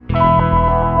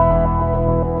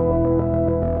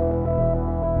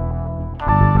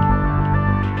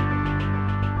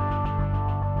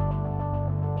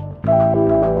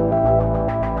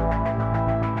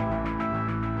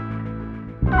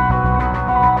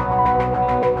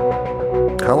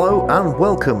Hello and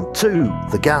welcome to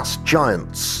The Gas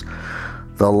Giants,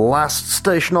 the last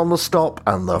station on the stop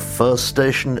and the first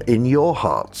station in your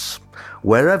hearts.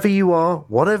 Wherever you are,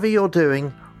 whatever you're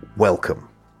doing, welcome.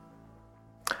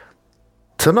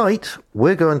 Tonight,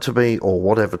 we're going to be, or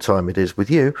whatever time it is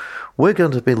with you, we're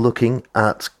going to be looking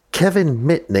at Kevin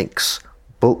Mitnick's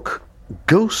book,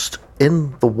 Ghost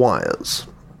in the Wires,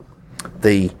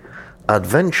 the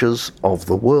adventures of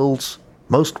the world's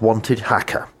most wanted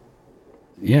hacker.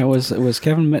 Yeah, was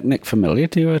Kevin Mitnick familiar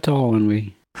to you at all when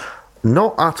we?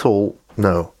 Not at all.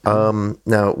 No.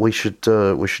 Now we should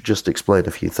just explain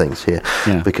a few things here,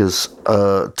 because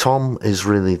Tom is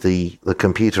really the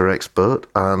computer expert,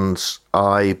 and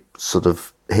I sort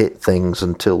of hit things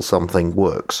until something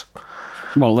works.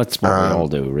 Well, that's what we all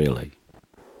do, really.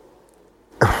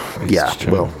 Yeah.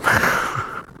 Well.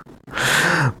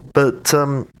 But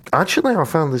actually, I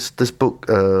found this book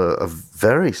a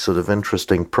very sort of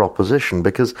interesting proposition,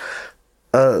 because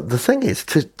the thing is,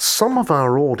 to some of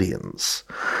our audience,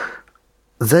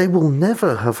 they will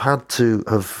never have had to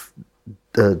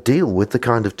deal with the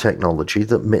kind of technology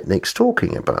that Mitnick's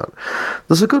talking about.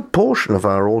 There's a good portion of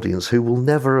our audience who will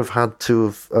never have had to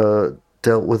have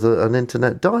dealt with an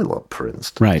internet dial-up, for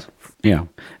instance. Right. Yeah.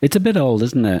 It's a bit old,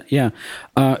 isn't it? Yeah.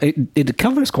 It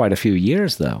covers quite a few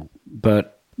years, though.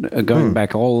 But going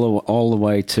back all the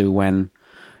way to when,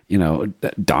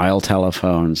 dial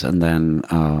telephones and then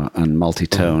and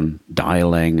multi-tone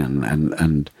dialing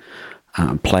and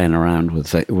playing around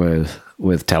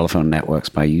with telephone networks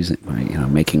by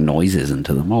making noises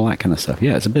into them, all that kind of stuff.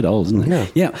 Yeah, it's a bit old, isn't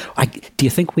it? Yeah. Do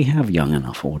you think we have young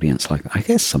enough audience like that? I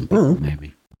guess some people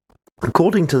maybe.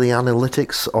 According to the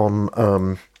analytics on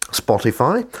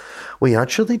Spotify, we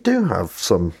actually do have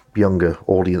some younger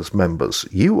audience members.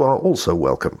 You are also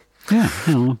welcome. Yeah.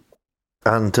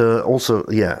 And also,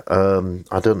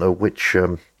 I don't know which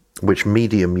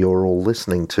medium you're all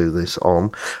listening to this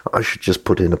on. I should just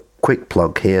put in a quick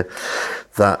plug here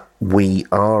that we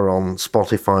are on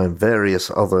Spotify and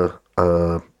various other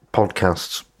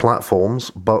podcasts platforms.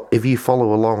 But if you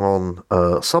follow along on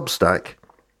Substack,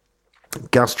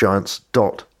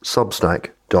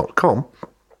 gasgiants.substack.com,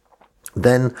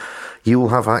 then you will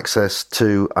have access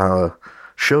to our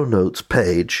show notes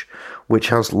page, which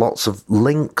has lots of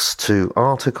links to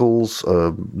articles,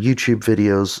 YouTube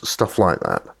videos, stuff like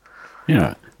that.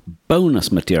 Yeah, bonus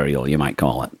material, you might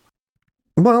call it.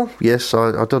 Well, yes,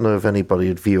 I don't know if anybody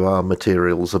would view our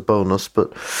material as a bonus,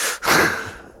 but...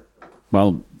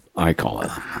 Well, I call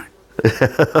it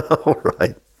that. All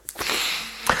right.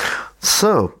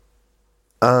 So,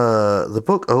 the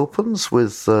book opens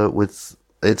with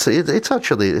it's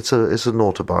an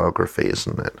autobiography,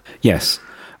 isn't it? Yes,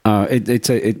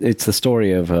 it's the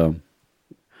story of a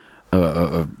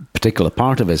particular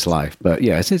part of his life, but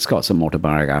yes, it's got some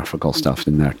autobiographical stuff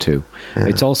in there too. Yeah.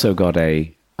 It's also got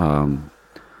a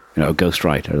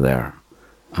ghostwriter there.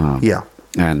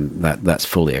 And that's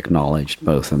fully acknowledged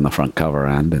both in the front cover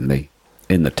and in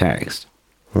the text.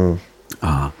 How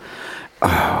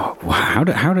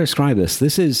to describe this?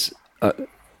 This is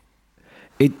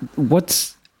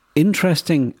what's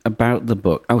interesting about the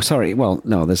book. Oh, sorry. Well,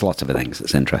 no, there's lots of things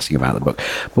that's interesting about the book.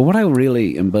 But what I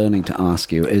really am burning to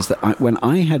ask you is that when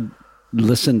I had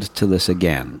listened to this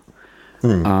again,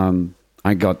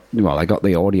 I got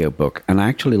the audio book, and I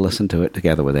actually listened to it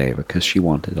together with Ava because she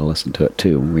wanted to listen to it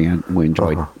too. And we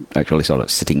enjoyed actually sort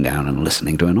of sitting down and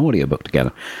listening to an audio book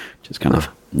together, which is kind of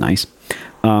nice.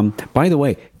 By the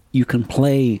way, you can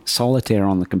play solitaire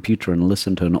on the computer and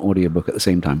listen to an audiobook at the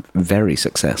same time very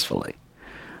successfully,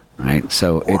 right?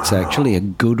 So it's actually a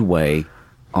good way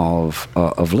of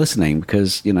listening,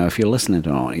 because, if you're listening to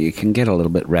an audio, you can get a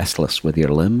little bit restless with your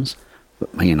limbs, but,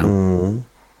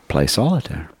 play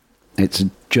solitaire. It's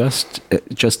just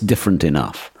different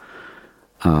enough.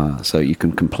 So you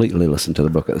can completely listen to the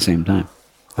book at the same time.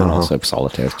 And also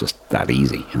solitaire is just that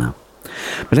easy,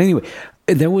 But anyway...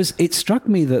 It struck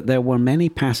me that there were many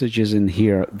passages in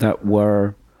here that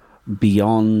were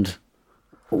beyond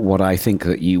what I think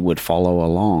that you would follow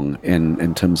along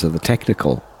in terms of the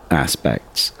technical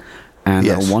aspects. And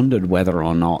yes. I wondered whether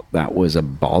or not that was a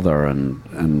bother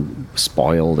and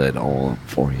spoiled it all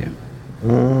for you.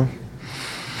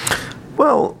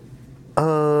 Well,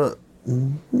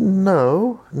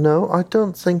 no, I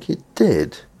don't think it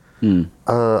did.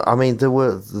 I mean, there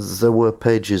were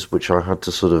pages which I had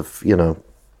to sort of,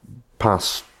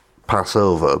 pass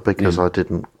over because I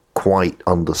didn't quite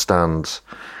understand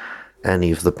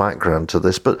any of the background to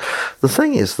this. But the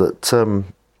thing is that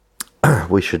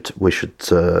we should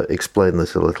explain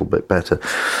this a little bit better.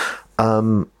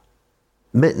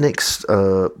 Mitnick's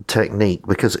technique,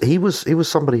 because he was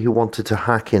somebody who wanted to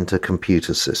hack into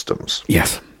computer systems.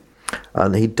 Yes.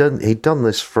 And he'd done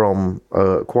this from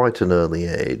quite an early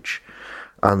age,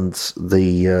 and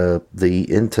the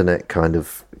internet kind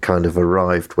of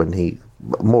arrived when he,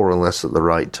 more or less at the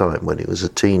right time, when he was a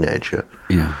teenager.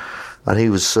 Yeah. And he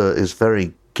was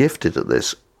very gifted at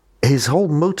this. His whole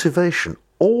motivation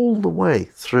all the way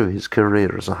through his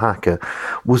career as a hacker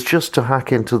was just to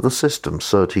hack into the system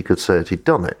so that he could say that he'd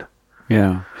done it.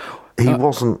 Yeah. He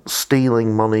wasn't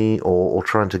stealing money or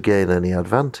trying to gain any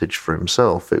advantage for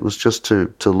himself. It was just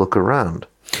to look around.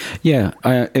 Yeah,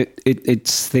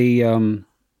 it's the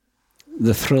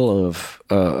thrill of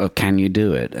can you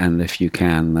do it? And if you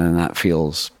can, then that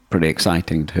feels pretty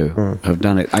exciting to have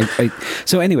done it.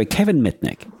 So anyway, Kevin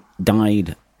Mitnick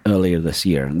died earlier this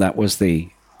year, and that was the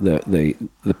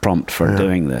prompt for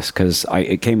doing this, because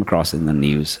it came across in the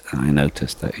news, and I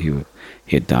noticed that he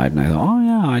had died, and I thought, oh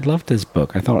yeah, I loved this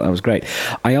book. I thought that was great.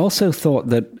 I also thought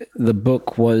that the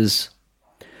book was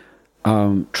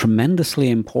tremendously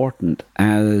important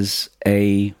as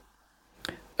a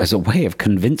way of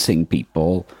convincing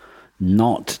people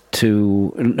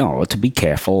to be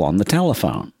careful on the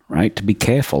telephone, right? To be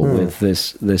careful with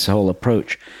this whole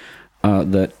approach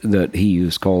that he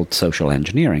used called social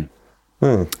engineering.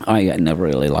 I never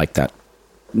really liked that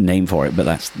name for it, but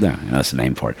that's the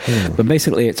name for it. But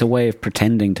basically, it's a way of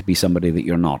pretending to be somebody that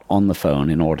you're not on the phone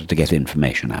in order to get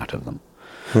information out of them.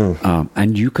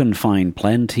 And you can find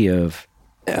plenty of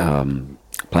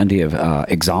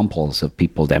examples of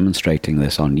people demonstrating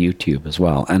this on YouTube as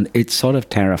well. And it's sort of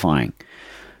terrifying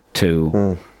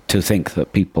to think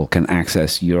that people can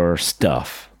access your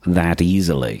stuff that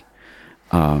easily.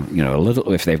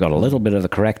 If they've got a little bit of the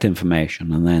correct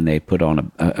information, and then they put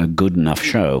on a good enough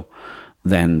show,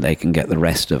 then they can get the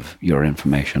rest of your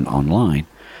information online.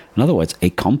 In other words, a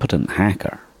competent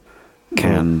hacker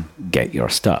can get your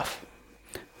stuff.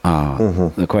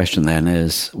 The question then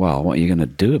is, well, what are you going to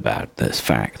do about this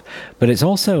fact? But it's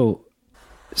also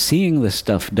seeing this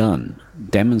stuff done,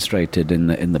 demonstrated in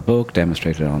the book,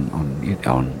 demonstrated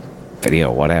on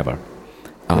video, whatever.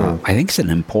 I think it's an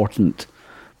important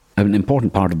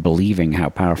part of believing how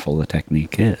powerful the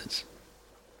technique is.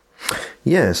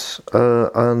 Yes,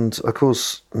 and of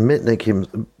course,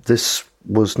 Mitnick, this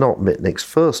was not Mitnick's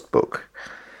first book.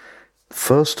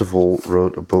 First of all,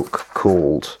 wrote a book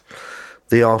called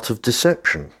The Art of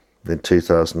Deception in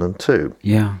 2002.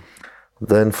 Yeah.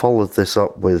 Then followed this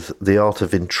up with The Art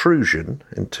of Intrusion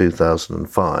in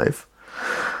 2005.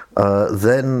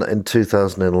 Then in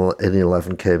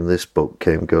 2011 came this book,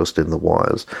 came Ghost in the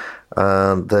Wires.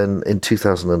 And then in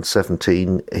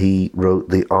 2017, he wrote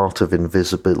The Art of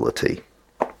Invisibility.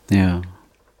 Yeah.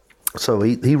 So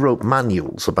he wrote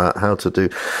manuals about how to do,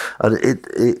 and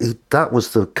that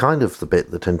was the kind of the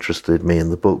bit that interested me in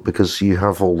the book, because you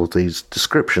have all of these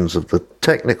descriptions of the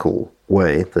technical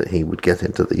way that he would get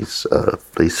into these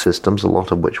systems, a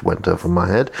lot of which went over my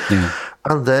head. Yeah.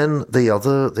 And then the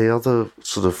other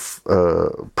sort of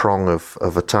prong of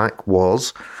attack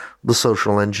was the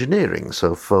social engineering.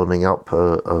 So phoning up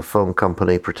a phone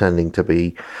company, pretending to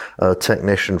be a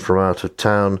technician from out of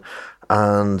town,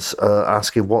 and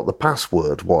asking what the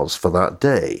password was for that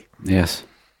day. Yes.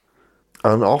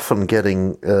 And often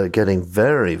getting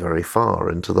very, very far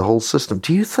into the whole system.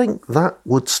 Do you think that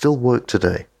would still work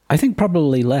today? I think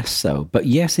probably less so. But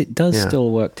yes, it does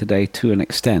still work today to an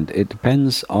extent. It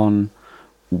depends on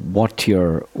what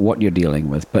you're dealing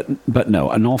with. But no,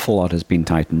 an awful lot has been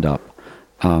tightened up.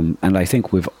 And I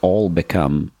think we've all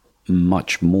become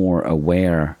much more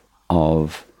aware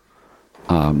of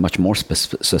much more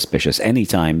suspicious.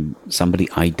 Anytime somebody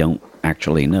I don't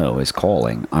actually know is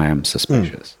calling, I am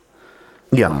suspicious.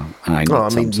 Yeah. And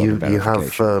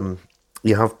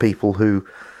you have people who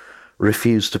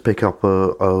refuse to pick up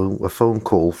a phone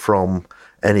call from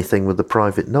anything with a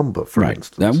private number, for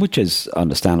instance. Which is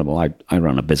understandable. I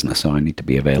run a business, so I need to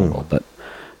be available. But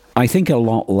I think a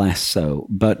lot less so.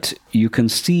 But you can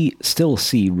still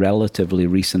see relatively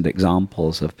recent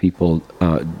examples of people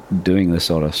doing this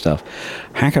sort of stuff.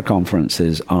 Hacker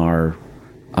conferences are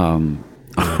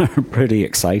pretty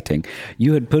exciting.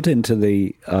 You had put into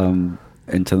the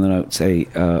notes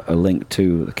a link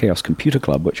to the Chaos Computer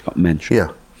Club, which got mentioned.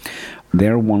 Yeah,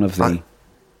 they're one of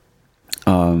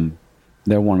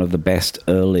the best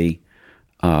early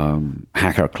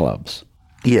hacker clubs.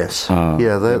 Yes,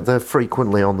 they're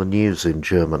frequently on the news in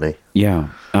Germany. Yeah,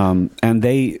 and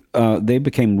they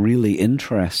became really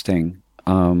interesting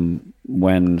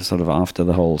when sort of after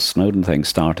the whole Snowden thing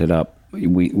started up.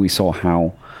 We saw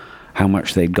how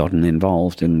much they'd gotten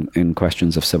involved in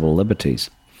questions of civil liberties,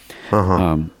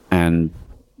 and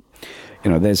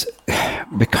there's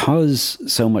because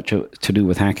so much to do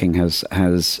with hacking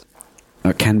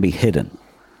can be hidden.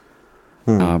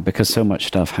 Because so much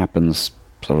stuff happens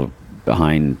sort of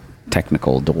behind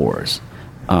technical doors.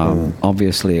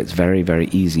 Obviously, it's very, very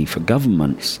easy for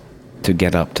governments to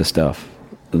get up to stuff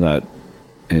that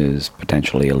is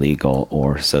potentially illegal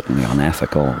or certainly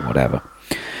unethical, whatever.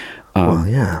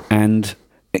 And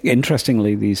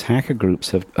interestingly, these hacker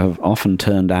groups have often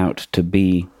turned out to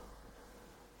be,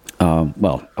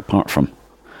 apart from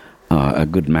a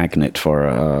good magnet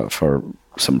for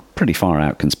some pretty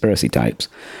far-out conspiracy types,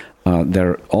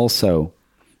 they're also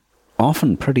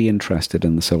often pretty interested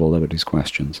in the civil liberties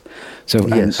questions. So,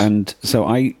 yes.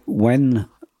 So when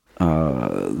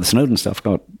the Snowden stuff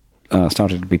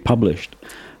started to be published,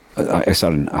 I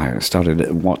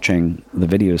started watching the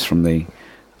videos from the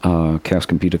Chaos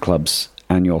Computer Club's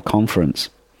annual conference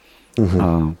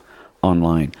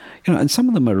online. And some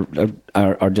of them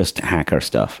are just hacker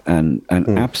stuff and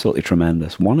absolutely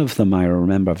tremendous. One of them I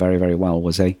remember very, very well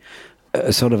was a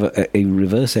sort of a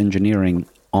reverse engineering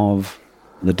of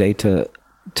the data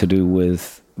to do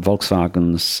with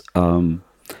Volkswagen's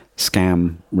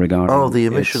scam regarding... the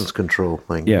emissions control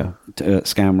thing. Yeah,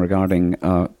 scam regarding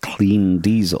clean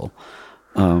diesel.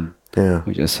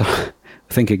 Which is,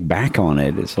 thinking back on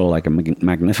it, it's sort of like a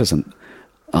magnificent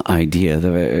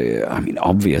idea.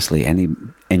 Obviously, any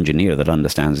engineer that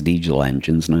understands diesel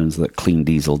engines knows that clean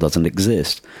diesel doesn't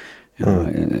exist.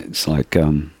 It's like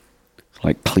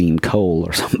clean coal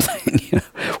or something.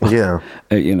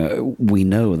 We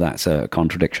know that's a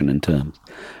contradiction in terms,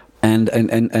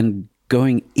 and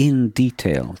going in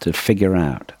detail to figure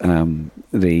out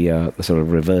the sort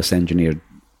of reverse engineered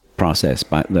process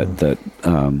that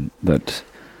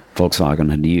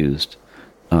Volkswagen had used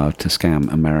to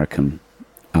scam American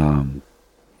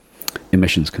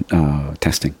emissions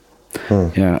testing.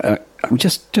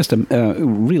 Just a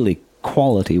really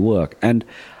quality work, and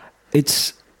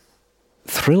it's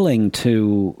thrilling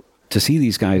to see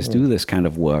these guys do this kind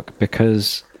of work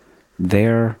because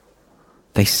they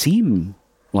seem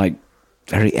like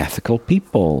very ethical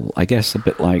people. I guess a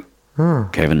bit like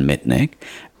Kevin Mitnick.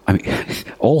 I mean,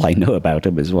 all I know about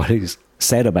him is what he's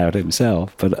said about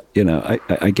himself, but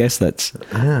I guess that's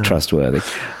trustworthy.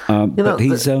 But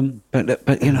he's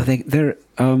they're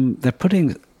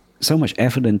putting so much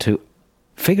effort into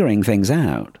figuring things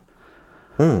out.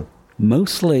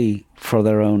 Mostly for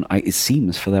their own, it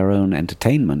seems, for their own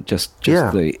entertainment. Just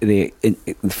the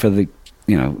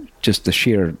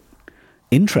sheer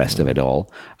interest of it all,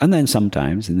 and then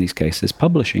sometimes, in these cases,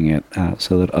 publishing it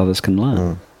so that others can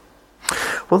learn.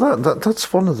 Well,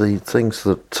 that's one of the things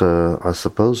that I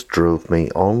suppose drove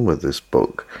me on with this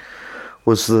book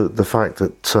was the fact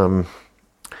that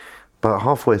about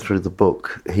halfway through the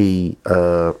book, he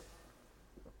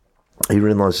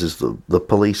realizes that the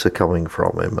police are coming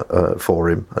for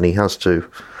him, and he has to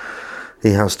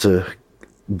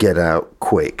get out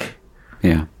quick.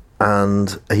 Yeah,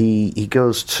 and he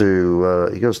goes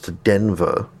to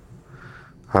Denver,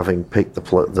 having picked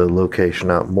the location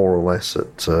out more or less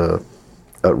at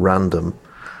random,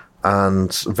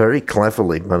 and very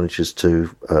cleverly manages to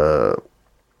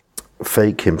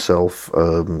fake himself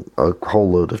a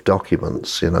whole load of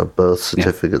documents, birth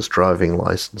certificates, driving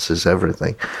licenses,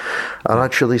 everything, and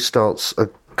actually starts a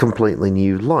completely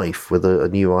new life with a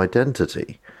new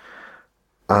identity,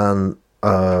 and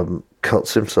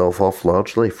cuts himself off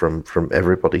largely from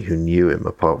everybody who knew him,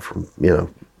 apart from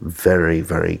very,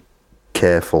 very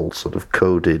careful sort of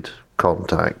coded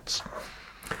contacts,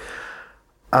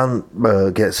 and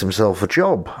gets himself a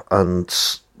job and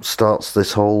starts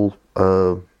this whole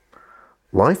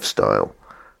lifestyle,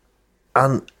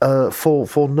 and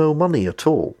for no money at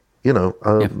all.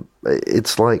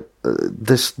 It's like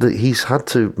he's had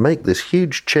to make this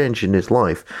huge change in his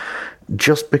life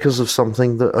just because of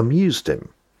something that amused him.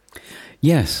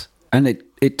 Yes, and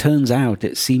it turns out,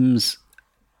 it seems,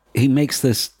 he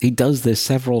does this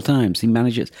several times. He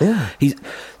manages. Yeah.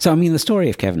 The story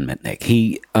of Kevin Mitnick,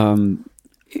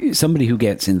 somebody who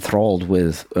gets enthralled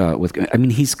with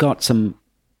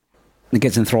he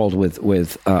gets enthralled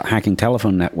with hacking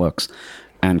telephone networks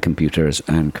and computers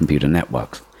and computer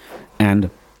networks, and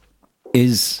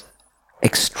is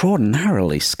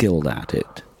extraordinarily skilled at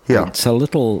it. Yeah. It's a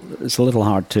little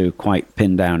hard to quite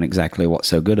pin down exactly what's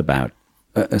so good about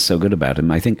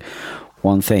him. I think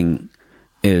one thing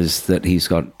is that he's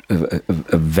got a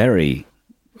very,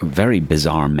 very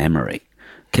bizarre memory,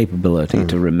 capability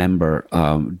to remember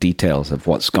details of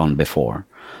what's gone before,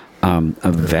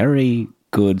 a very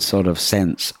good sort of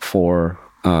sense for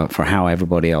how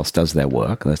everybody else does their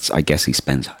work. I guess he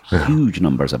spends huge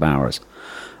numbers of hours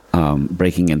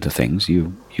breaking into things,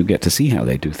 you get to see how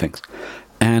they do things.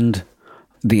 And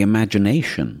the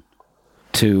imagination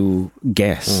to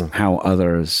guess how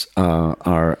others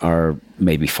are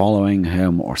maybe following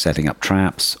him or setting up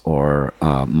traps or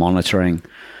monitoring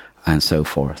and so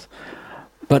forth.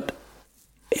 But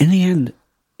in the end,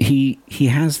 he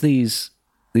has these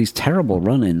terrible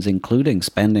run-ins, including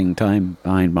spending time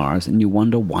behind bars, and you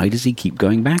wonder, why does he keep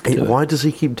going back to it? Why does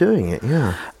he keep doing it?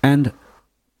 Yeah. And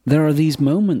there are these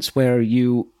moments where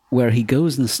he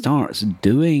goes and starts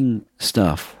doing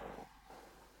stuff.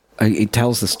 He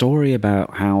tells the story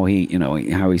about how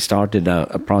he started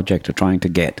a project of trying to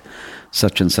get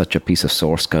such and such a piece of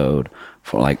source code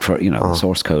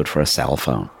source code for a cell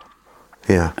phone.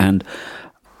 Yeah. And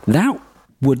that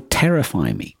would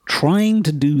terrify me. Trying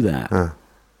to do that,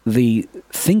 the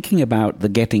thinking about the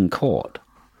getting caught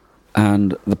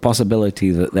and the possibility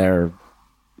that they're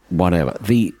whatever,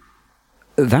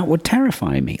 that would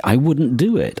terrify me. I wouldn't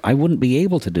do it. I wouldn't be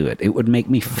able to do it. It would make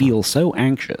me feel so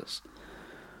anxious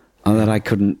that I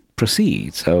couldn't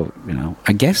proceed. So,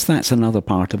 I guess that's another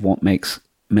part of what makes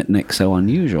Mitnick so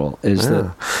unusual, is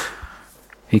that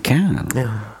he can.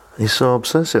 Yeah, he's so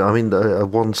obsessive. I mean, at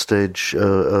one stage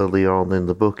early on in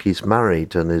the book, he's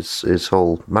married, and his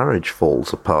whole marriage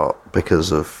falls apart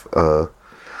because of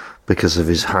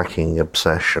his hacking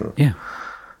obsession. Yeah.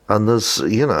 And there's,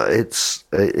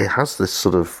 it has this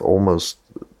sort of almost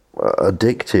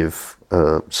addictive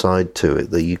side to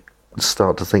it that you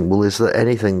start to think, well, is there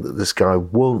anything that this guy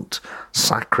won't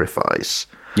sacrifice?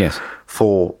 Yes.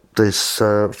 For this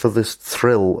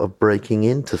thrill of breaking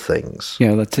into things?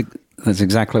 Yeah, that's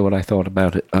exactly what I thought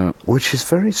about it. Which is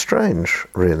very strange,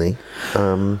 really.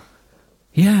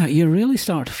 Yeah, you really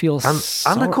start to feel.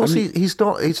 And of course, he's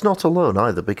not alone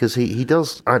either, because he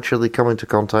does actually come into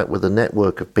contact with a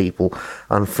network of people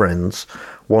and friends,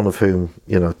 one of whom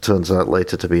turns out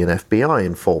later to be an FBI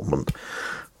informant.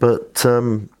 But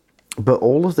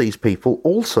all of these people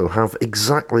also have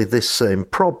exactly this same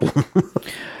problem.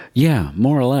 Yeah,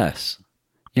 more or less.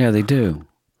 Yeah, they do.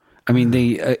 I mean,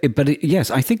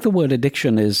 yes, I think the word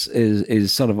addiction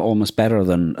is sort of almost better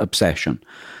than obsession.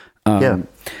 Yeah.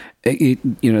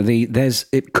 There's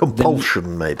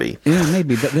compulsion, maybe. Yeah,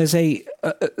 maybe. But there's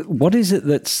what is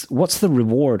it what's the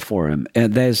reward for him?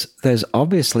 There's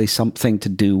obviously something to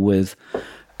do with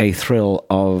a thrill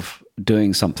of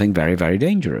doing something very, very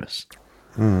dangerous.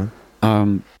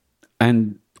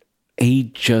 And he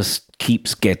just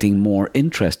keeps getting more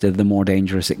interested the more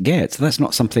dangerous it gets. That's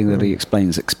not something that he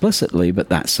explains explicitly, but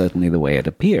that's certainly the way it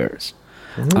appears.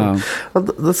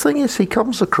 The thing is, he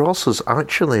comes across as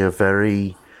actually a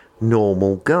very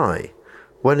normal guy.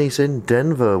 When he's in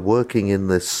Denver working in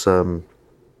this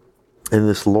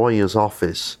lawyer's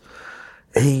office,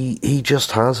 he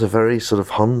just has a very sort of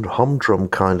humdrum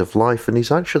kind of life, and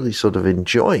he's actually sort of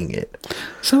enjoying it.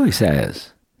 So he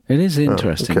says. It is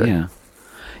interesting, okay. Yeah.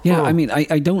 Yeah, I mean,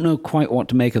 I don't know quite what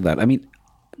to make of that. I mean,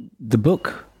 the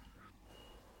book,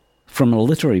 from a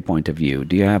literary point of view,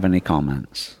 do you have any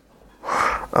comments?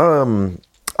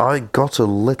 I got a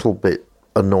little bit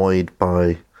annoyed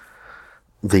by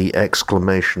the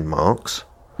exclamation marks.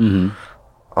 Mm-hmm.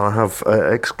 I have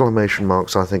exclamation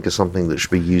marks, I think, is something that should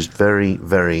be used very,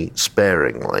 very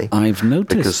sparingly. I've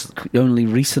noticed only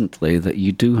recently that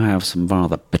you do have some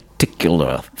rather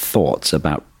particular thoughts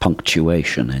about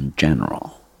punctuation in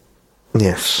general.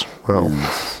 Yes, well,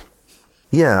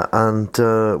 yeah, and,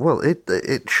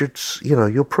 it should,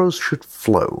 your prose should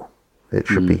flow. It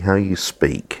should be how you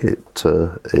speak. It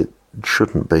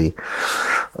shouldn't be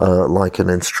like an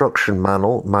instruction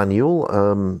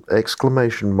manual.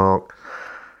 Exclamation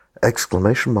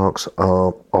marks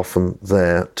are often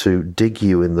there to dig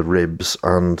you in the ribs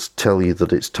and tell you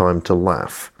that it's time to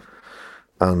laugh.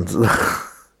 And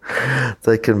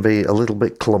they can be a little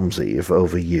bit clumsy if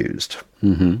overused.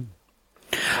 Mm-hmm.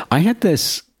 I had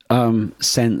this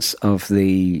sense of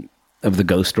the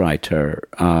ghostwriter,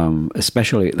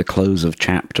 especially at the close of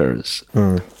chapters,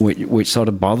 which sort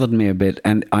of bothered me a bit.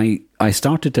 And I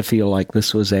started to feel like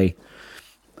this was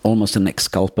almost an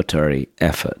exculpatory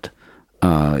effort.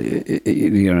 He's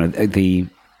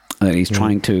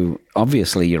trying to,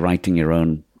 obviously you're writing your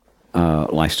own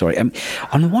life story.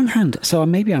 On the one hand, so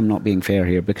maybe I'm not being fair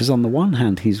here, because on the one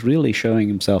hand, he's really showing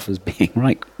himself as being,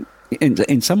 right,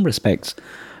 in some respects,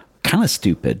 kind of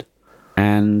stupid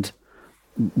and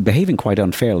behaving quite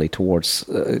unfairly towards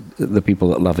the people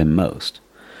that love him most.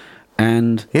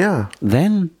 And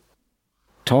then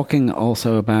talking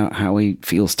also about how he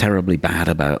feels terribly bad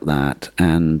about that,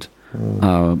 and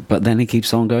but then he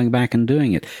keeps on going back and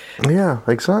doing it. Yeah,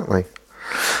 exactly.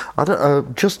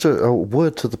 Just a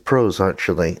word to the prose,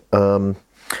 actually.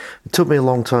 It took me a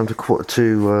long time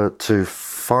to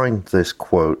find this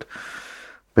quote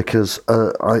because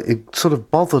it sort of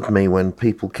bothered me when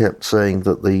people kept saying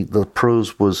that the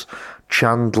prose was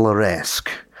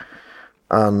Chandler-esque,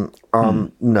 and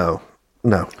no.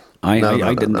 I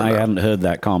hadn't heard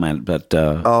that comment, but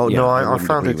I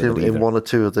found it in one or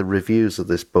two of the reviews of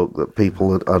this book that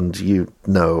people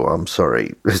I'm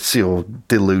sorry, you're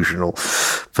delusional,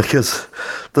 because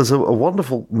there's a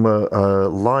wonderful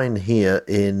line here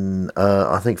in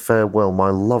I think Farewell My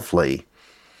Lovely,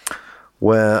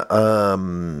 where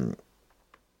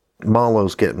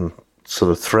Marlowe's getting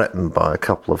sort of threatened by a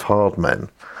couple of hard men,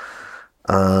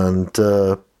 and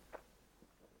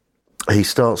he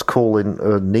starts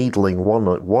needling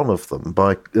one of them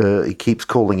by he keeps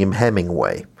calling him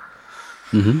Hemingway.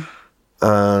 Mm-hmm.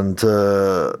 And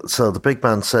so the big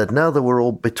man said, now that we're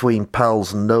all between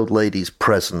pals and no ladies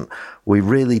present, we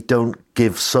really don't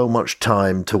give so much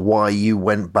time to why you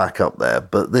went back up there,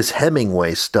 but this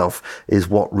Hemingway stuff is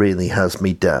what really has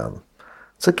me down.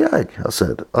 It's a gag, I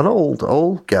said, an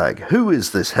old gag. Who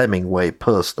is this Hemingway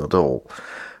person at all?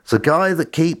 It's a guy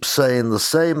that keeps saying the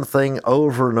same thing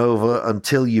over and over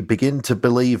until you begin to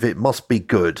believe it must be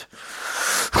good.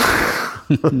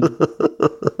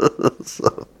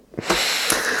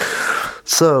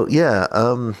 So yeah,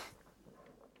 I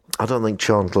don't think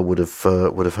Chandler would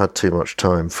have had too much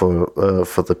time for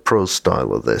the prose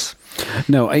style of this.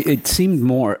 No, it seemed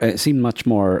much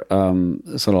more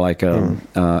sort of like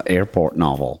a airport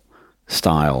novel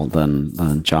style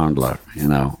than Chandler, you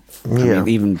know. I mean,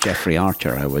 even Jeffrey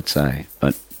Archer, I would say,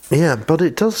 but but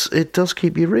it does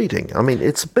keep you reading. I mean,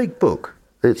 it's a big book.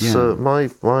 It's my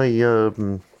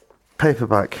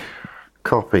paperback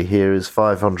copy here is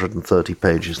 530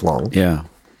 pages long. Yeah.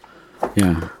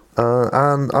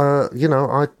 And I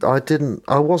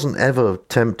wasn't ever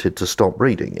tempted to stop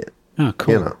reading it. Oh,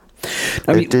 cool. You know,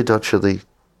 it did actually.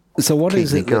 So what keep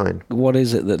is me it? Going. What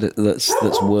is it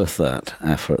that's worth that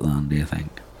effort? Then, do you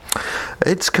think?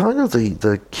 It's kind of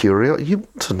the curiosity. You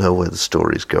want to know where the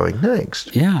story's going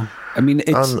next. Yeah. I mean,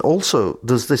 and also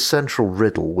there's this central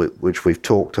riddle which we've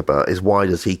talked about, is why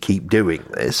does he keep doing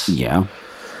this? Yeah.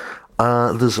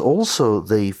 There's also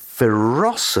the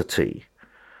ferocity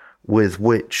with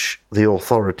which the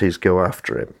authorities go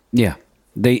after him. Yeah.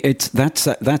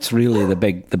 That's really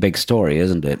the big story,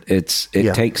 isn't it? It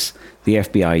takes the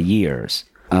FBI years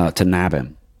to nab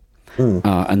him.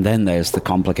 And then there's the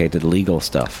complicated legal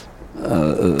stuff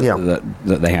that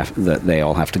they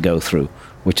all have to go through,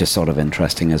 which is sort of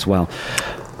interesting as well.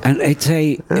 And it's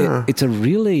a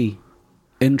really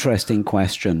interesting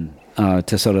question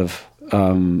to sort of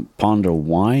ponder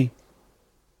why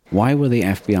were the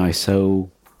FBI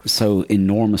so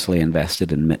enormously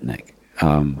invested in Mitnick?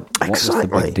 What was the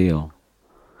big deal?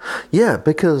 Yeah,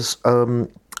 because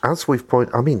as we've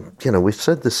we've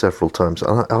said this several times,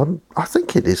 and I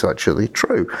think it is actually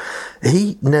true.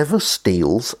 He never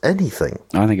steals anything.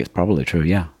 I think it's probably true,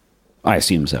 yeah. I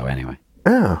assume so, anyway.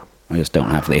 Yeah. I just don't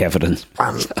have the evidence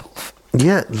myself.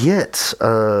 Yet,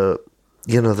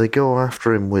 they go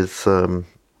after him with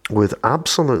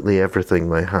absolutely everything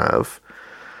they have.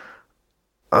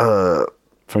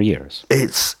 For years.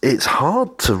 It's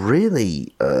hard to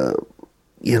really,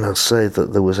 say that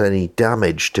there was any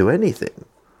damage to anything.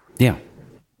 Yeah,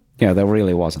 there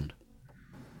really wasn't.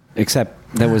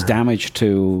 Except there was damage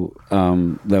to.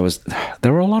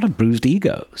 There were a lot of bruised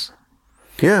egos.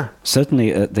 Yeah,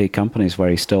 certainly at the companies where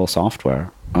he stole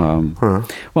software.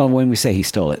 Well, when we say he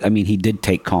stole it, I mean he did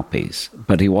take copies,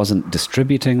 but he wasn't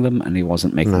distributing them, and he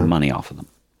wasn't making money off of them.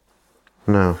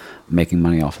 No, making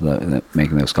money off of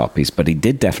making those copies, but he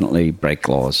did definitely break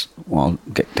laws while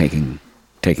taking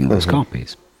those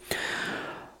copies.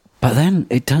 But then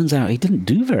it turns out he didn't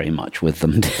do very much with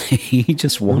them. He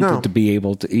just wanted to be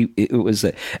able to. It was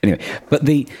anyway. But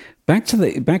back to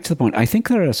the point. I think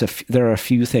there are a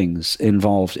few things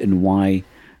involved in why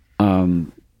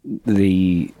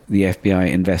the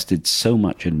FBI invested so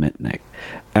much in Mitnick,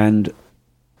 and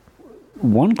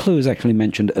one clue is actually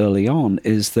mentioned early on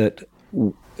is that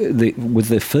with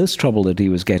the first trouble that he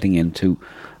was getting into,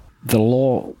 the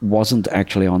law wasn't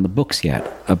actually on the books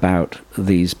yet about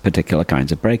these particular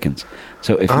kinds of break-ins.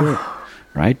 So if you're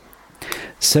right,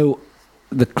 so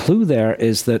the clue there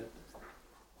is that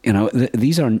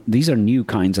these are new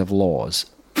kinds of laws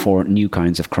for new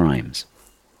kinds of crimes.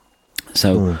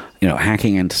 So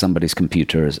hacking into somebody's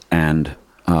computers and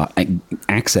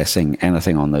accessing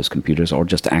anything on those computers, or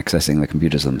just accessing the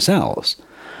computers themselves,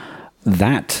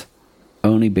 that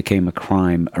only became a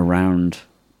crime around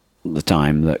the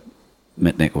time that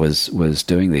Mitnick was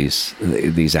doing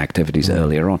these activities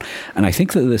earlier on, and I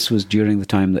think that this was during the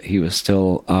time that he was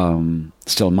still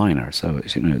minor. So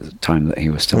it's, the time that he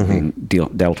was still being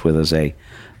dealt with as a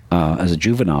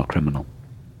juvenile criminal.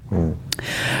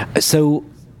 So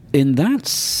in that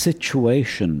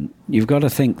situation, you've got to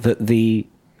think that the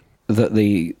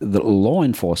law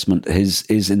enforcement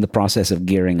is in the process of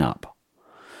gearing up.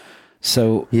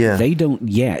 So they don't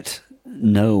yet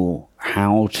know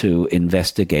how to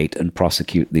investigate and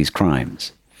prosecute these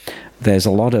crimes. There's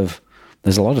a lot of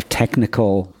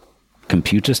technical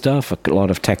computer stuff, a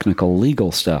lot of technical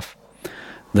legal stuff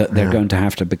that they're going to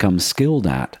have to become skilled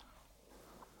at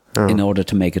in order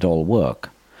to make it all work.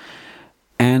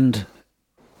 And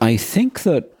I think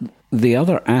that the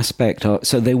other aspect of,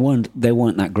 so they weren't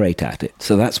that great at it.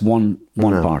 So that's one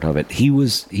part of it. He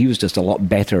was just a lot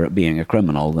better at being a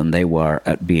criminal than they were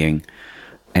at being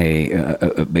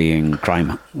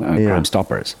crime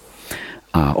stoppers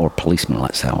or policemen,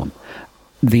 let's say.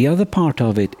 The other part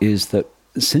of it is that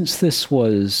since this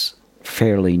was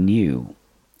fairly new,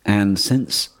 and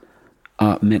since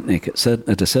Mitnick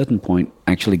at a certain point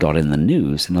actually got in the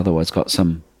news, in other words, got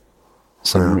some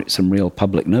real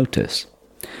public notice,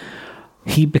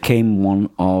 he became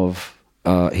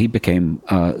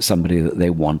somebody that they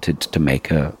wanted to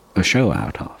make a show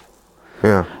out of.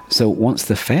 Yeah. So once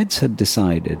the feds had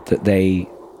decided that they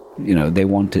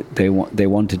wanted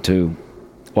to,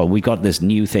 well, we got this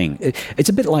new thing. It's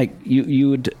a bit like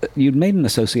you'd made an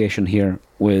association here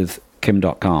with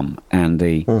Kim.com and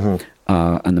the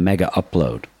Mega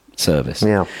Upload service.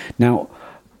 Yeah. Now,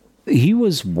 he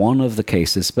was one of the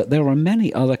cases, but there were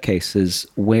many other cases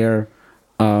where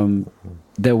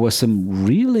there were some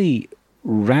really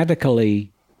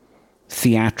radically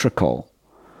theatrical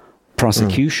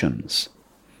prosecutions,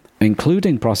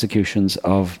 including prosecutions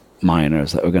of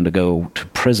minors that were going to go to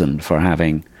prison for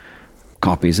having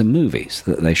copies of movies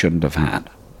that they shouldn't have had.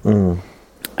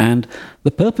 And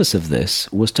the purpose of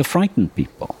this was to frighten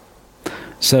people.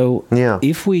 So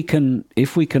if we can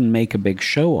make a big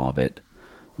show of it,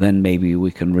 then maybe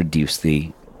we can reduce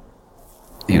the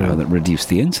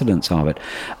incidence of it.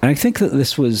 And I think that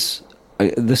this was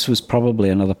probably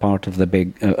another part of the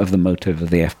motive of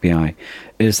the FBI,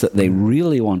 is that they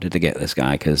really wanted to get this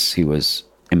guy because he was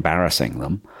embarrassing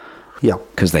them,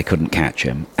 because they couldn't catch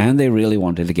him, and they really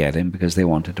wanted to get him because they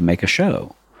wanted to make a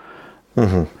show.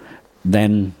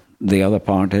 Then the other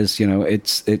part is,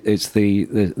 it's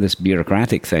this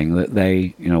bureaucratic thing that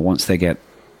they, once they get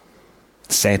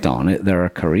set on it, there are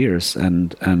careers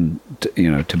and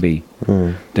to be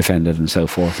defended and so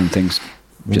forth, and things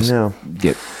just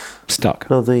get stuck.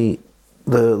 No, the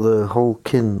whole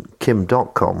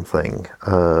Kim.com thing,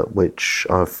 which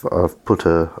I've put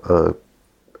a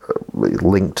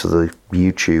link to the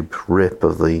YouTube rip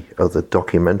of the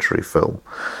documentary film.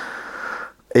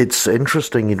 It's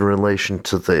interesting in relation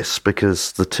to this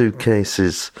because the two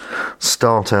cases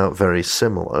start out very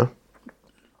similar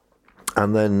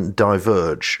and then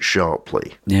diverge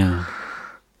sharply. Yeah.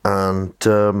 And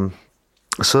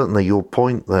certainly your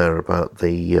point there about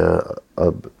the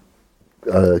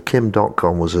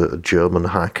Kim.com was a German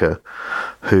hacker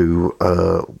who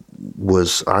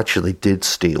did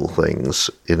steal things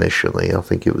initially. I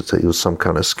think it was some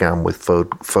kind of scam with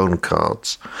phone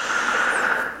cards.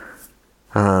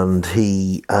 And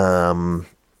he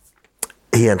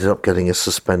ended up getting a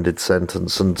suspended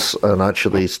sentence and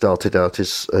actually started out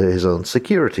his own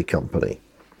security company,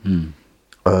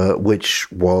 which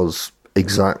was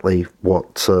exactly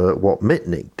what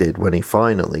Mitnick did when he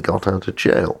finally got out of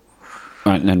jail.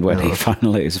 Right, and when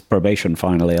his probation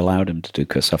finally allowed him to do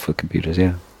stuff with computers,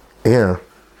 Yeah.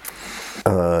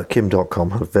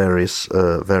 Kim.com had various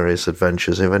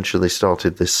adventures. He eventually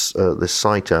started this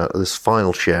site out, this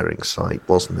file sharing site,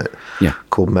 wasn't it? Yeah.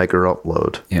 Called Mega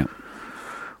Upload. Yeah.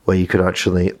 Where you could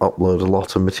actually upload a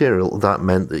lot of material. That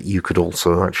meant that you could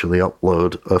also actually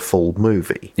upload a full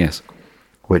movie. Yes.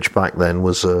 Which back then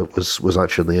was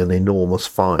actually an enormous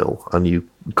file, and you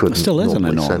couldn't. It still is an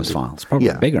enormous file. It's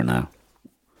probably bigger now.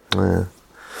 Yeah.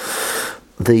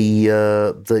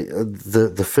 The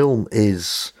film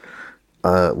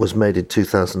was made in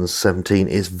 2017.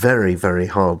 Is very, very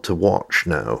hard to watch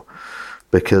now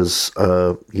because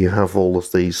you have all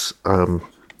of these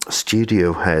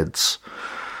studio heads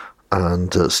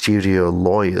and studio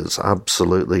lawyers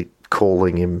absolutely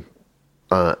calling him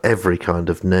every kind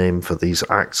of name for these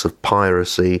acts of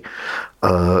piracy,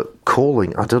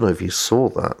 calling, I don't know if you saw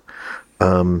that,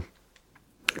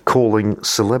 calling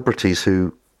celebrities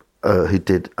who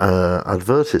did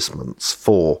advertisements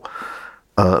for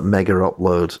Mega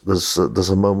Upload. There's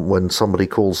a moment when somebody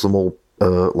calls them all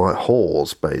like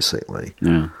whores, basically.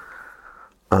 Yeah.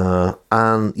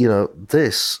 And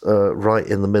this right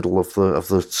in the middle of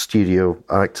the Studio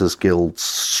Actors Guild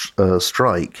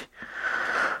strike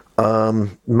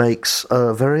makes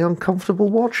very uncomfortable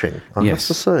watching. I have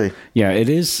to say. Yeah, it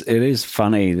is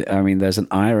funny. I mean, there's an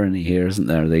irony here, isn't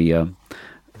there?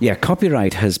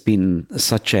 Copyright has been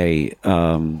such a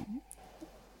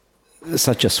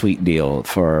sweet deal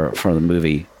for the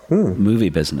movie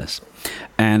business,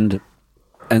 and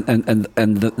to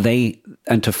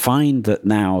find that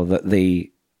now that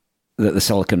the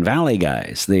Silicon Valley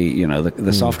guys,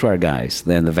 the software guys,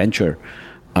 then the venture,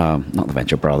 not the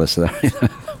venture brothers, the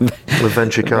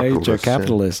venture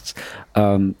capitalists,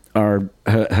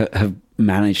 have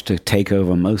managed to take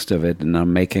over most of it and are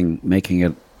making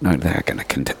it. No, they're going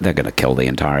to kill the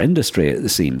entire industry, it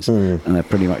seems, and they're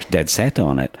pretty much dead set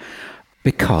on it.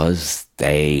 Because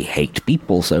they hate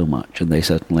people so much, and they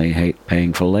certainly hate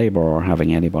paying for labor or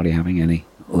having anybody having any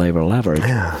labor leverage.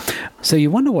 Yeah. So you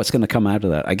wonder what's going to come out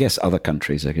of that. I guess other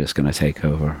countries are just going to take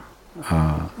over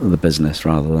the business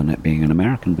rather than it being an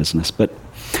American business. But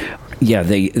yeah,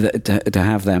 to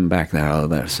have them back there,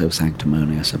 they're so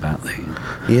sanctimonious about the.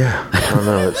 Yeah, I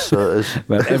know it's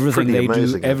but everything they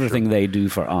amazing, do, everything they do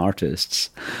for artists.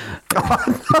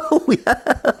 Oh no!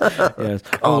 Yeah. Yes.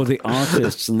 Oh, the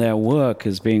artists and their work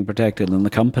is being protected, and the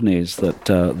companies that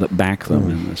back them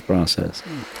in this process.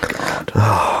 God.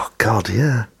 Oh God,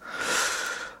 yeah.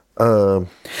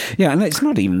 Yeah, and it's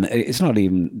not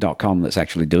even .com that's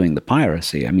actually doing the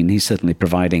piracy. I mean, he's certainly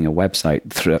providing a website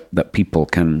that people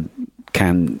can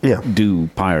do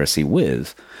piracy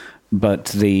with, but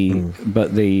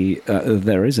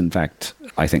there is in fact,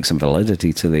 I think, some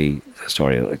validity to the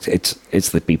story. It's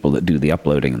the people that do the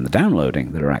uploading and the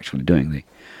downloading that are actually doing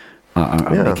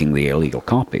making the illegal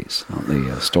copies, not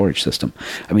the storage system.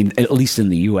 I mean, at least in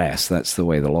the US, that's the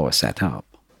way the law is set up.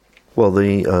 Well,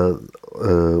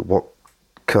 what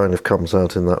kind of comes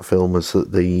out in that film is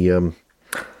that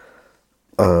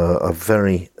a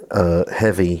very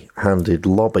heavy-handed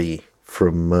lobby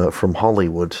from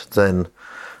Hollywood then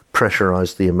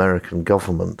pressurized the American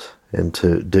government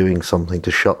into doing something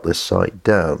to shut this site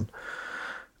down,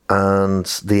 and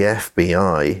the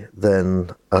FBI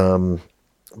then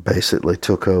basically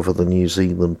took over the New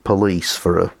Zealand police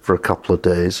for a couple of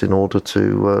days in order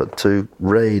to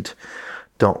raid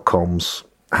 .com's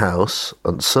house,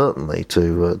 and certainly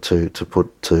to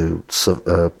put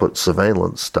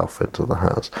surveillance stuff into the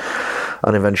house,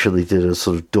 and eventually did a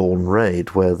sort of dawn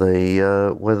raid where they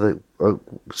was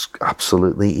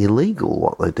absolutely illegal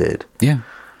what they did. Yeah,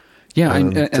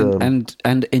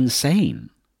 and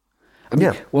insane. I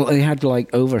mean, well, they had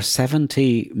like over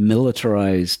 70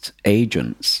 militarized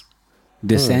agents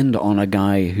descend on a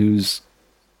guy who's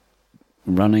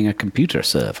running a computer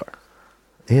server.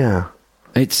 Yeah.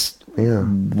 It's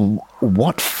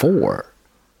what for?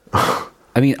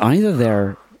 I mean, either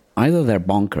they're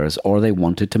bonkers or they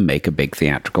wanted to make a big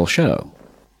theatrical show.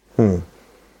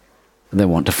 They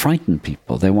want to frighten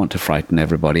people. They want to frighten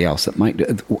everybody else that might.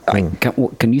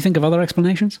 Can you think of other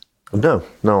explanations? No,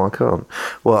 I can't.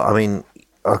 Well, I mean,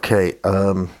 okay.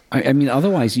 I mean,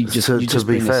 otherwise you just. To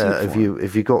be fair,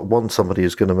 if you want somebody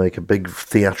who's going to make a big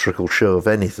theatrical show of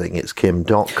anything, it's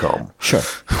Kim.com. Sure,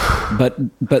 but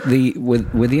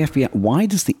with the FBI, why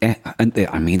does the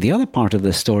other part of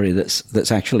this story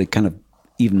that's actually kind of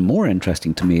even more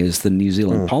interesting to me is the New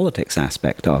Zealand politics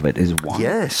aspect of it. Is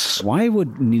why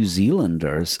would New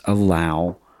Zealanders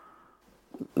allow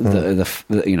the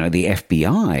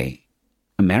FBI,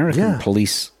 American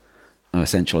police?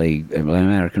 Essentially,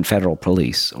 American federal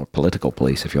police, or political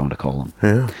police, if you want to call them,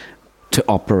 to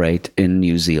operate in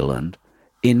New Zealand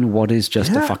in what is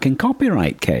just a fucking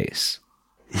copyright case.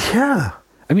 Yeah,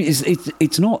 I mean,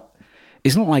 it's not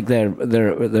like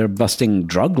they're busting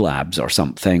drug labs or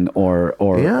something, or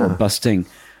busting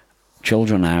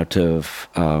children out of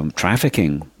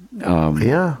trafficking.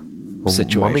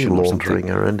 Situation, money laundering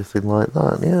or anything like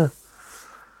that. Yeah.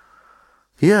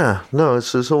 Yeah, no,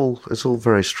 it's all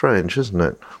very strange, isn't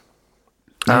it?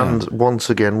 Yeah. And once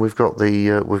again, we've got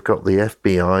the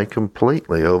FBI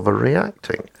completely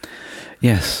overreacting.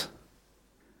 Yes.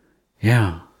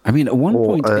 Yeah. I mean, at one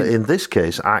point, in this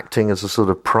case, acting as a sort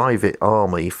of private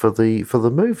army for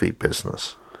the movie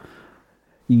business.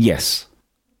 Yes,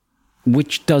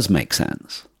 which does make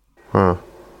sense. Huh.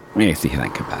 If you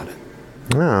think about it.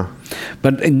 Yeah.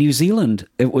 But in New Zealand,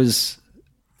 it was.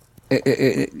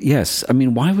 Yes, I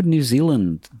mean, why would New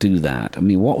Zealand do that? I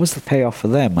mean, what was the payoff for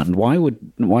them, and why would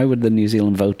the New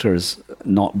Zealand voters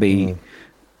not be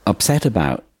upset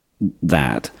about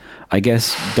that? I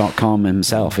guess .com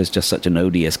himself is just such an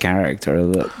odious character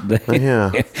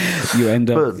that you end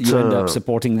up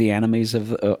supporting the enemies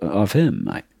of him.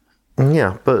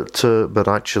 Yeah, but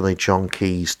actually, John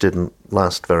Keyes didn't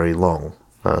last very long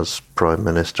as Prime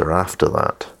Minister after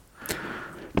that.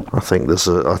 I think there's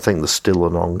still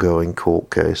an ongoing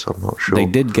court case. I'm not sure. They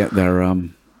did get their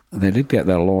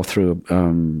law through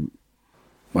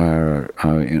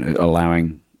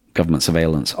allowing government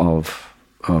surveillance of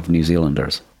New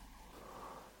Zealanders.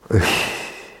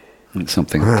 It's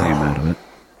something that came out of it.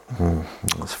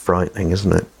 It's frightening,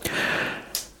 isn't it?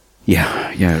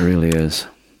 Yeah, it really is.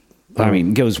 I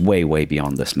mean, it goes way, way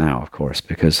beyond this now, of course,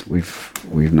 because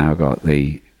we've now got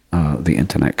the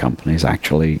internet companies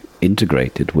actually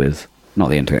integrated with, not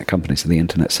the internet companies, the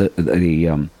internet,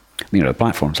 the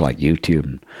platforms like YouTube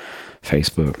and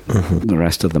Facebook, the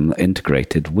rest of them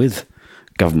integrated with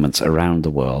governments around the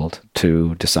world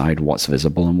to decide what's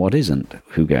visible and what isn't,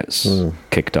 who gets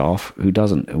kicked off, who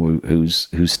doesn't, whose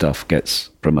stuff gets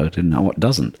promoted and what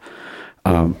doesn't.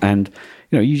 And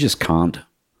you just can't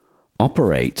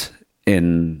operate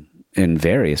in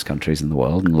various countries in the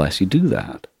world unless you do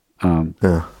that. And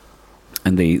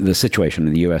the situation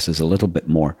in the US is a little bit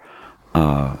more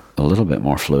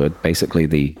fluid. Basically,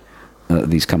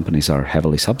 these companies are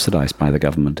heavily subsidized by the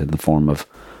government in the form of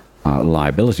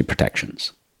liability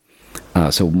protections.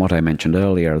 So what I mentioned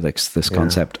earlier, this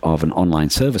concept of an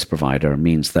online service provider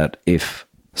means that if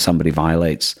somebody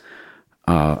violates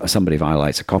a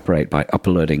copyright by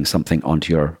uploading something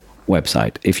onto your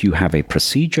website, if you have a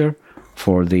procedure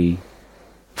for the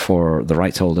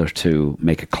rights holder to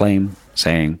make a claim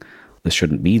saying this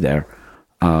shouldn't be there,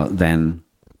 then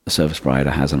the service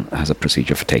provider has a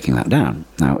procedure for taking that down.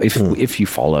 Now, if you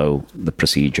follow the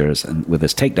procedures and with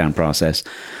this takedown process,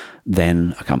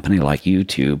 then a company like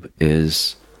YouTube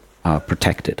is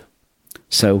protected.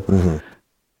 So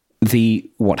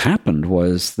what happened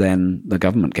was then the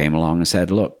government came along and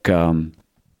said, look,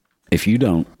 if you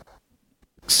don't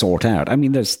sort out, I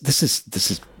mean, this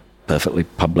is perfectly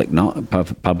public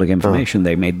information.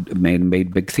 They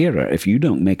made big theater. If you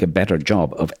don't make a better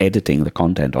job of editing the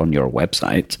content on your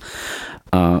website,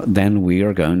 then we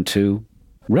are going to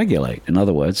regulate. In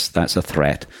other words, that's a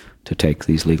threat to take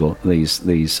these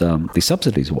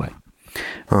subsidies away.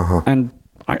 And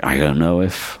I don't know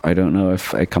if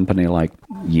a company like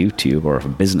YouTube, or if a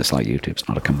business like YouTube, it's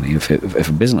not a company, if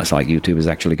a business like YouTube is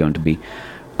actually going to be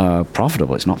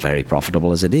profitable. It's not very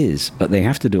profitable as it is, but they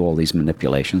have to do all these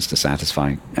manipulations to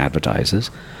satisfy advertisers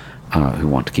who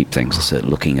want to keep things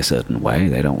looking a certain way.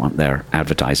 They don't want their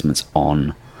advertisements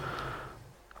on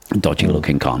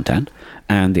dodgy-looking content,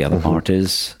 and the other part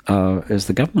is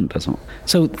the government doesn't.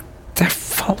 So they're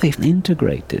fully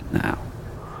integrated now,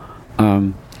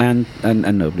 and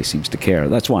nobody seems to care.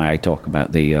 That's why I talk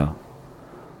about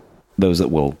those that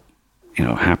will,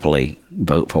 happily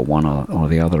vote for one or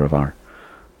the other of our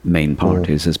main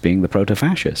parties as being the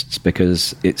proto-fascists,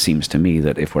 because it seems to me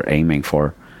that if we're aiming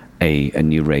for a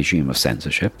new regime of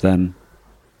censorship, then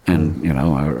that's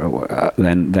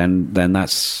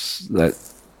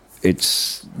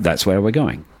where we're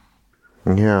going.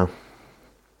 Yeah.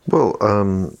 Well,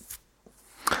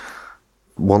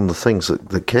 one of the things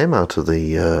that came out of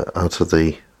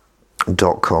the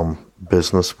 .com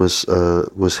business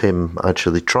was him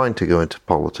actually trying to go into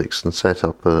politics and set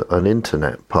up an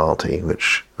internet party,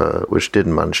 which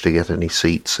didn't manage to get any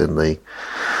seats in the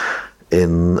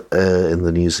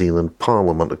New Zealand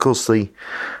Parliament. Of course, the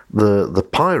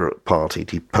Pirate Party,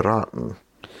 Die Piraten,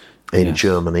 in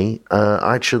Germany,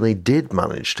 actually did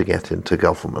manage to get into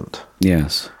government.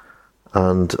 Yes,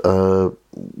 and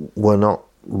were not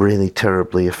really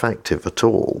terribly effective at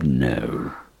all.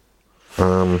 No.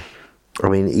 I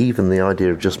mean, even the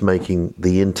idea of just making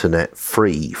the internet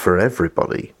free for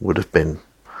everybody would have been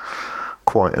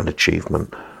quite an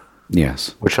achievement.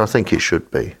 Yes. Which I think it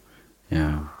should be.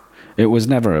 Yeah. It was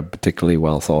never a particularly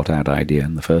well thought out idea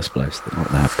in the first place, what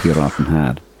the Piraten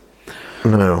had.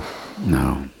 No.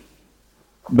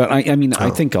 But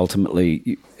I think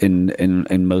ultimately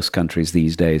in most countries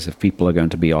these days, if people are going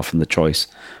to be often the choice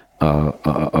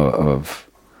of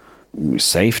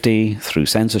safety through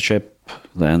censorship,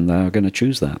 then they're going to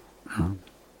choose that.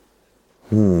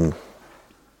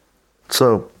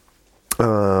 So,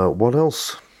 what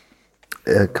else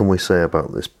can we say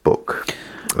about this book?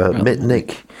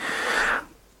 Mitnick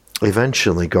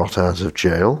eventually got out of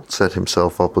jail, set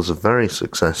himself up as a very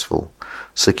successful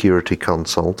security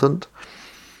consultant,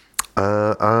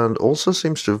 and also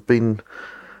seems to have been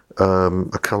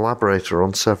a collaborator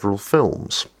on several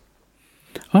films.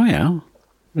 Oh yeah,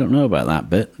 I don't know about that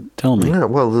bit. Tell me. Yeah,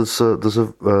 well, there's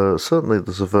certainly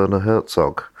a Werner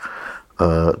Herzog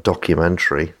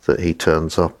documentary that he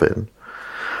turns up in,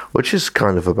 which is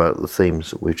kind of about the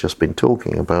themes that we've just been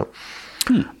talking about.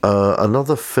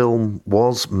 Another film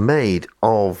was made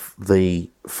of the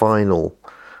final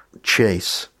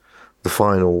chase, the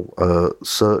final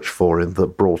search for him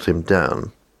that brought him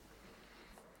down.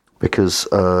 Because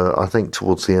I think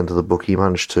towards the end of the book, he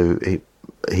managed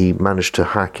to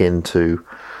hack into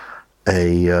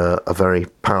a very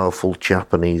powerful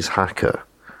Japanese hacker.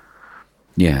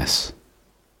 Yes.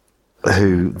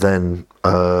 Who then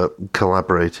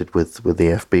collaborated with the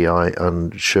FBI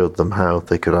and showed them how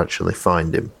they could actually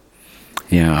find him.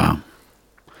 Yeah.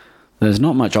 There's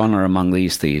not much honor among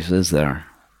these thieves, is there?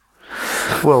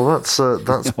 Well, that's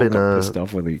been pissed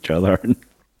off with each other. And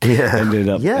ended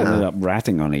up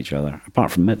ratting on each other.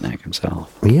 Apart from Mitnick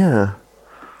himself. Yeah.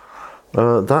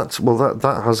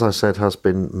 That, as I said, has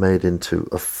been made into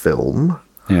a film.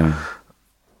 Yeah.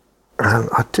 And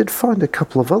I did find a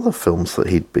couple of other films that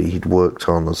he'd worked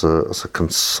on as a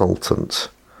consultant,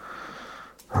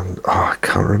 and I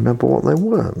can't remember what they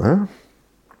were now.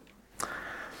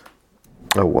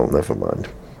 Oh well, never mind.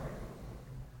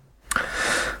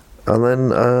 And then,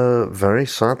 very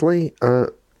sadly,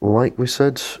 like we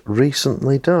said,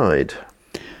 recently died.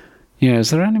 Yeah, is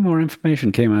there any more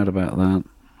information came out about that?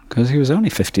 Because he was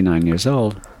only 59 years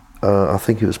old. I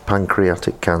think it was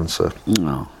pancreatic cancer.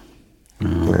 Oh.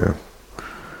 Yeah.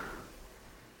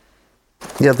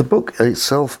 Yeah, the book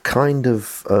itself kind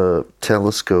of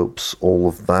telescopes all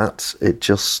of that. It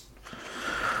just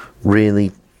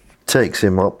really takes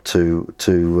him up to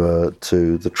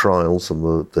the trials and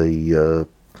the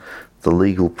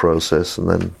legal process,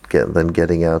 and then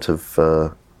getting out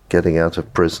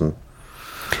of prison.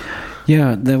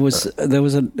 Yeah, there was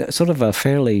a sort of a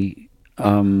fairly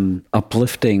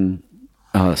uplifting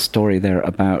story there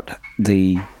about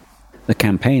the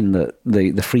campaign,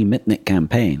 the Free Mitnick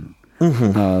campaign.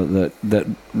 Mm-hmm. That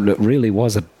really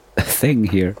was a thing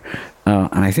here,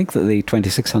 and I think that the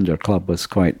 2600 Club was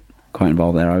quite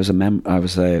involved there. I was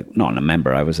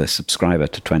a subscriber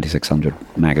to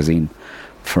 2600 magazine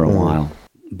for a while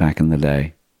back in the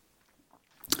day.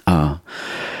 I'm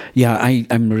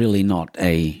really not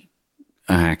a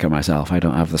hacker myself. I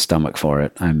don't have the stomach for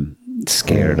it. I'm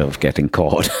scared of getting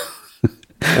caught.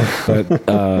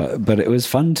 But it was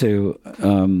fun to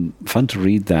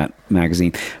read that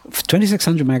magazine.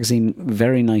 2600 magazine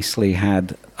very nicely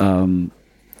had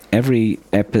every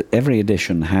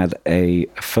edition had a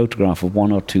photograph of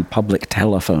one or two public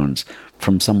telephones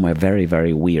from somewhere very,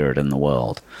 very weird in the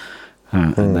world,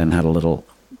 and then had a little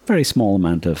very small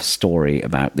amount of story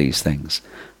about these things.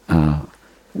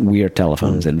 Weird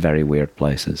telephones in very weird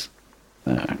places.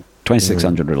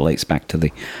 2600 relates back to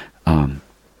the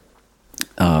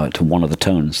to one of the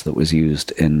tones that was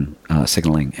used in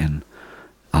signaling in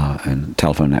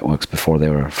telephone networks before they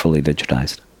were fully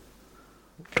digitized.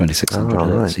 2600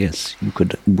 hertz. Right. Yes, you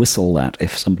could whistle that.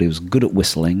 If somebody was good at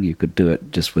whistling, you could do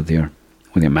it just with your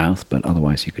mouth, but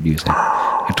otherwise you could use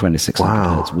a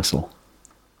 2600 hertz whistle.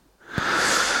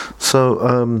 So,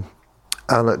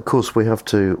 and of course we have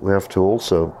to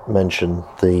also mention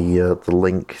the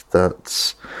link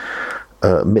that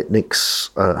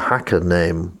Mitnick's hacker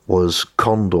name was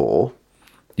Condor.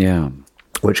 Yeah.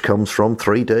 Which comes from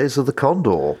 3 Days of the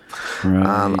Condor.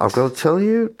 Right. And I've got to tell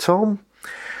you, Tom,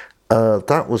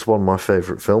 that was one of my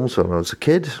favourite films when I was a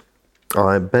kid.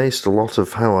 I based a lot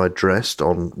of how I dressed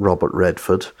on Robert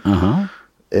Redford. Uh-huh.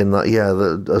 In that,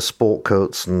 the sport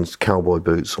coats and cowboy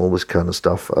boots, all this kind of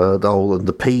stuff. And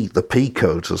the pea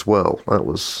coat as well. That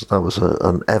was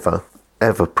an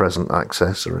ever present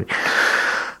accessory.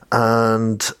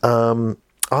 And I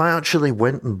actually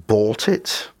went and bought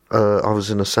it. I was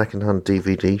in a second-hand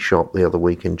DVD shop the other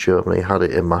week in Germany, had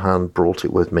it in my hand, brought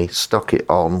it with me, stuck it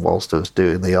on whilst I was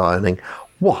doing the ironing.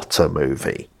 What a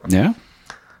movie. Yeah?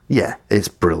 Yeah, it's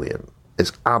brilliant.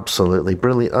 It's absolutely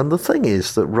brilliant. And the thing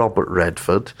is that Robert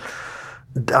Redford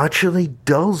actually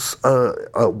does,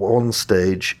 at one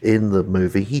stage in the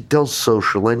movie, he does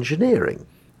social engineering.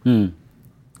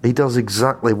 He does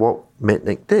exactly what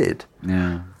Mitnick did.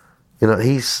 Yeah. You know,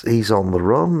 he's on the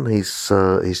run. He's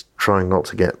trying not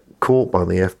to get caught by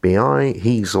the FBI.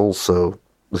 He's also,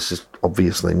 this is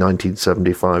obviously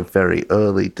 1975, very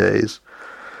early days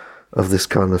of this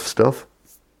kind of stuff.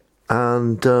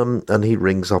 And he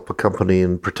rings up a company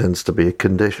and pretends to be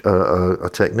a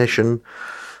technician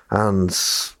and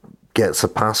gets a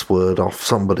password off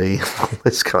somebody, all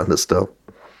this kind of stuff.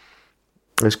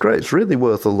 It's great. It's really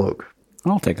worth a look.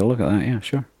 I'll take a look at that, yeah,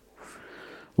 sure.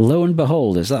 Lo and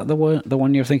Behold, is that the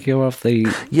one you're thinking of?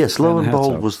 Yes, Lo and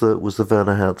Behold was the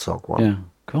Werner Herzog one. Yeah,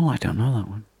 cool. I don't know that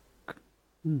one.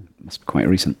 Must be quite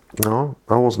recent. No,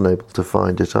 I wasn't able to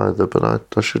find it either, but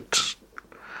I should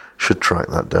track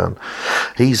that down.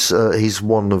 He's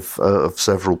one of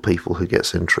several people who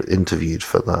gets interviewed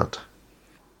for that.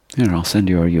 Here, I'll send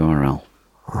you a URL.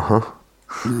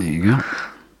 There you go.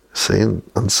 See, and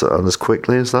as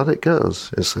quickly as that it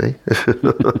goes, you see.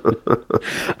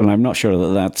 And I'm not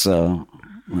sure that's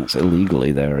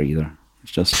illegally there either.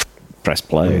 It's just press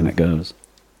play and it goes.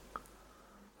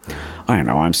 I don't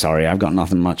know. I'm sorry. I've got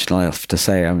nothing much left to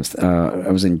say.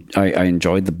 I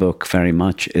enjoyed the book very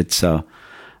much. It's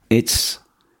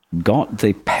got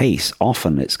the pace.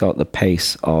 Often, it's got the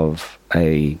pace of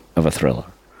a thriller.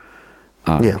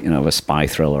 Of a spy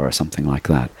thriller or something like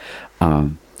that.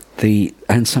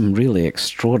 And some really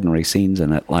extraordinary scenes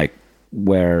in it, like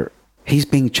where he's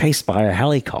being chased by a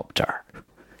helicopter.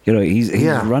 He's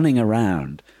running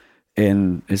around.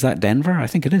 Is that Denver? I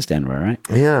think it is Denver, right?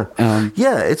 Yeah,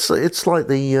 It's like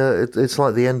the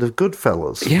end of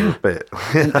Goodfellas. Yeah, for a bit.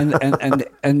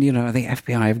 and the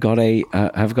FBI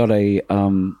have got a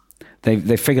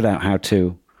they figured out how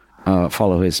to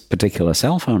follow his particular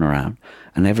cell phone around,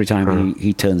 and every time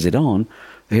he turns it on,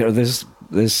 there's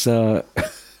this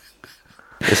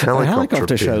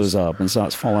helicopter shows up and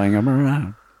starts following him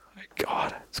around. My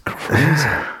God, it's crazy.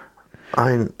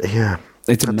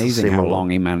 It's amazing how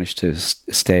long he managed to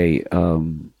stay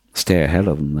ahead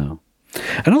of them, though.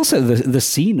 And also, the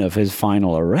scene of his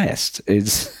final arrest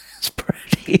is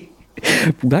pretty.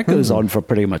 That goes on for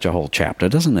pretty much a whole chapter,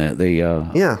 doesn't it? The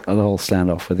whole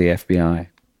standoff with the FBI.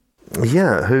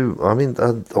 Yeah,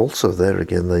 also there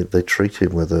again, they treat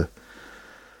him with a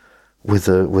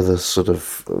sort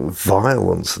of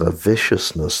violence and a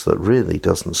viciousness that really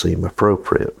doesn't seem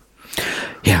appropriate.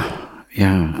 Yeah.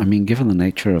 I mean, given the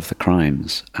nature of the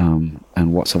crimes and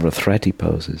what sort of threat he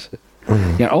poses.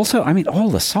 Yeah. Also, I mean, all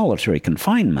the solitary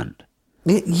confinement.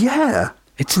 Yeah.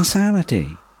 It's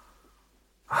insanity.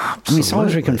 Absolutely. I mean,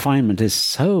 solitary confinement is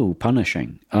so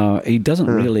punishing. He doesn't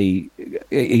really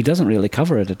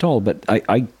cover it at all. But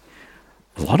a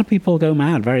lot of people go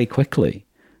mad very quickly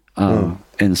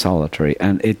in solitary,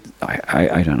 and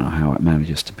I don't know how it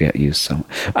manages to get used. So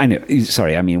I know.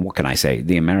 Sorry, I mean, what can I say?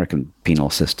 The American penal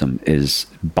system is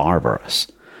barbarous.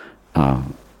 I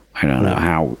don't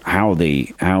know how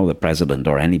the president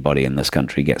or anybody in this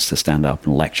country gets to stand up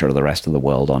and lecture the rest of the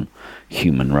world on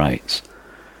human rights.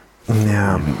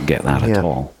 Yeah, I don't get that at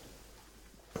all.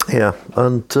 Yeah,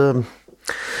 and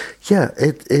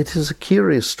it is a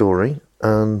curious story,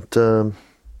 and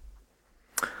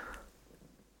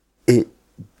it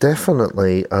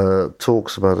definitely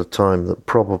talks about a time that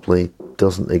probably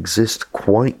doesn't exist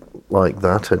quite like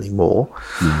that anymore,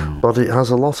 but it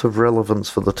has a lot of relevance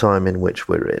for the time in which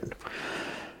we're in.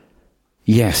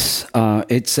 Yes,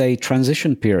 it's a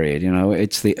transition period.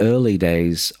 It's the early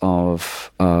days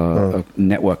of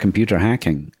network computer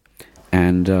hacking,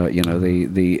 and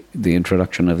the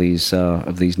introduction of these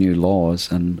new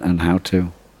laws and how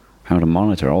to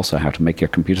monitor, also how to make your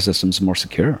computer systems more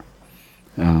secure.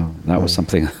 That was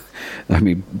something. I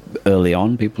mean, early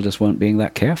on, people just weren't being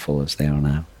that careful as they are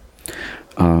now.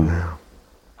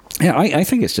 I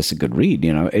think it's just a good read.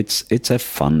 It's a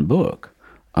fun book.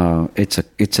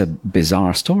 It's a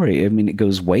bizarre story. I mean, it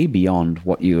goes way beyond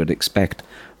what you would expect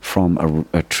from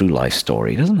a true life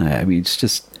story, doesn't it? I mean, it's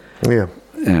just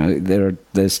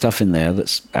there's stuff in there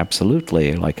that's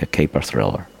absolutely like a caper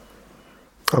thriller.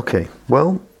 Okay,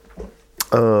 well,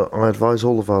 I advise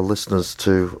all of our listeners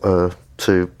to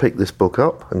pick this book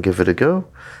up and give it a go.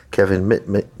 Kevin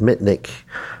Mitnick,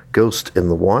 Ghost in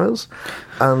the Wires,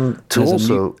 and to There's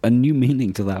also a new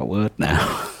meaning to that word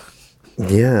now.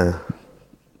 Yeah.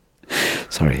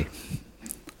 Sorry.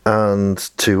 And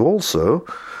to also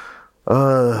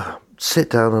sit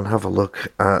down and have a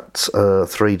look at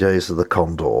 3 Days of the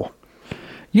Condor.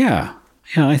 Yeah,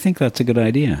 I think that's a good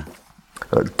idea.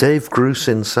 Dave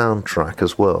Grusin soundtrack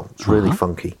as well. It's really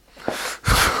funky.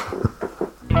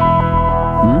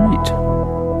 Right.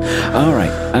 All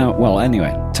right. Well,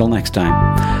 anyway, till next time.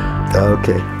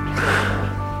 Okay.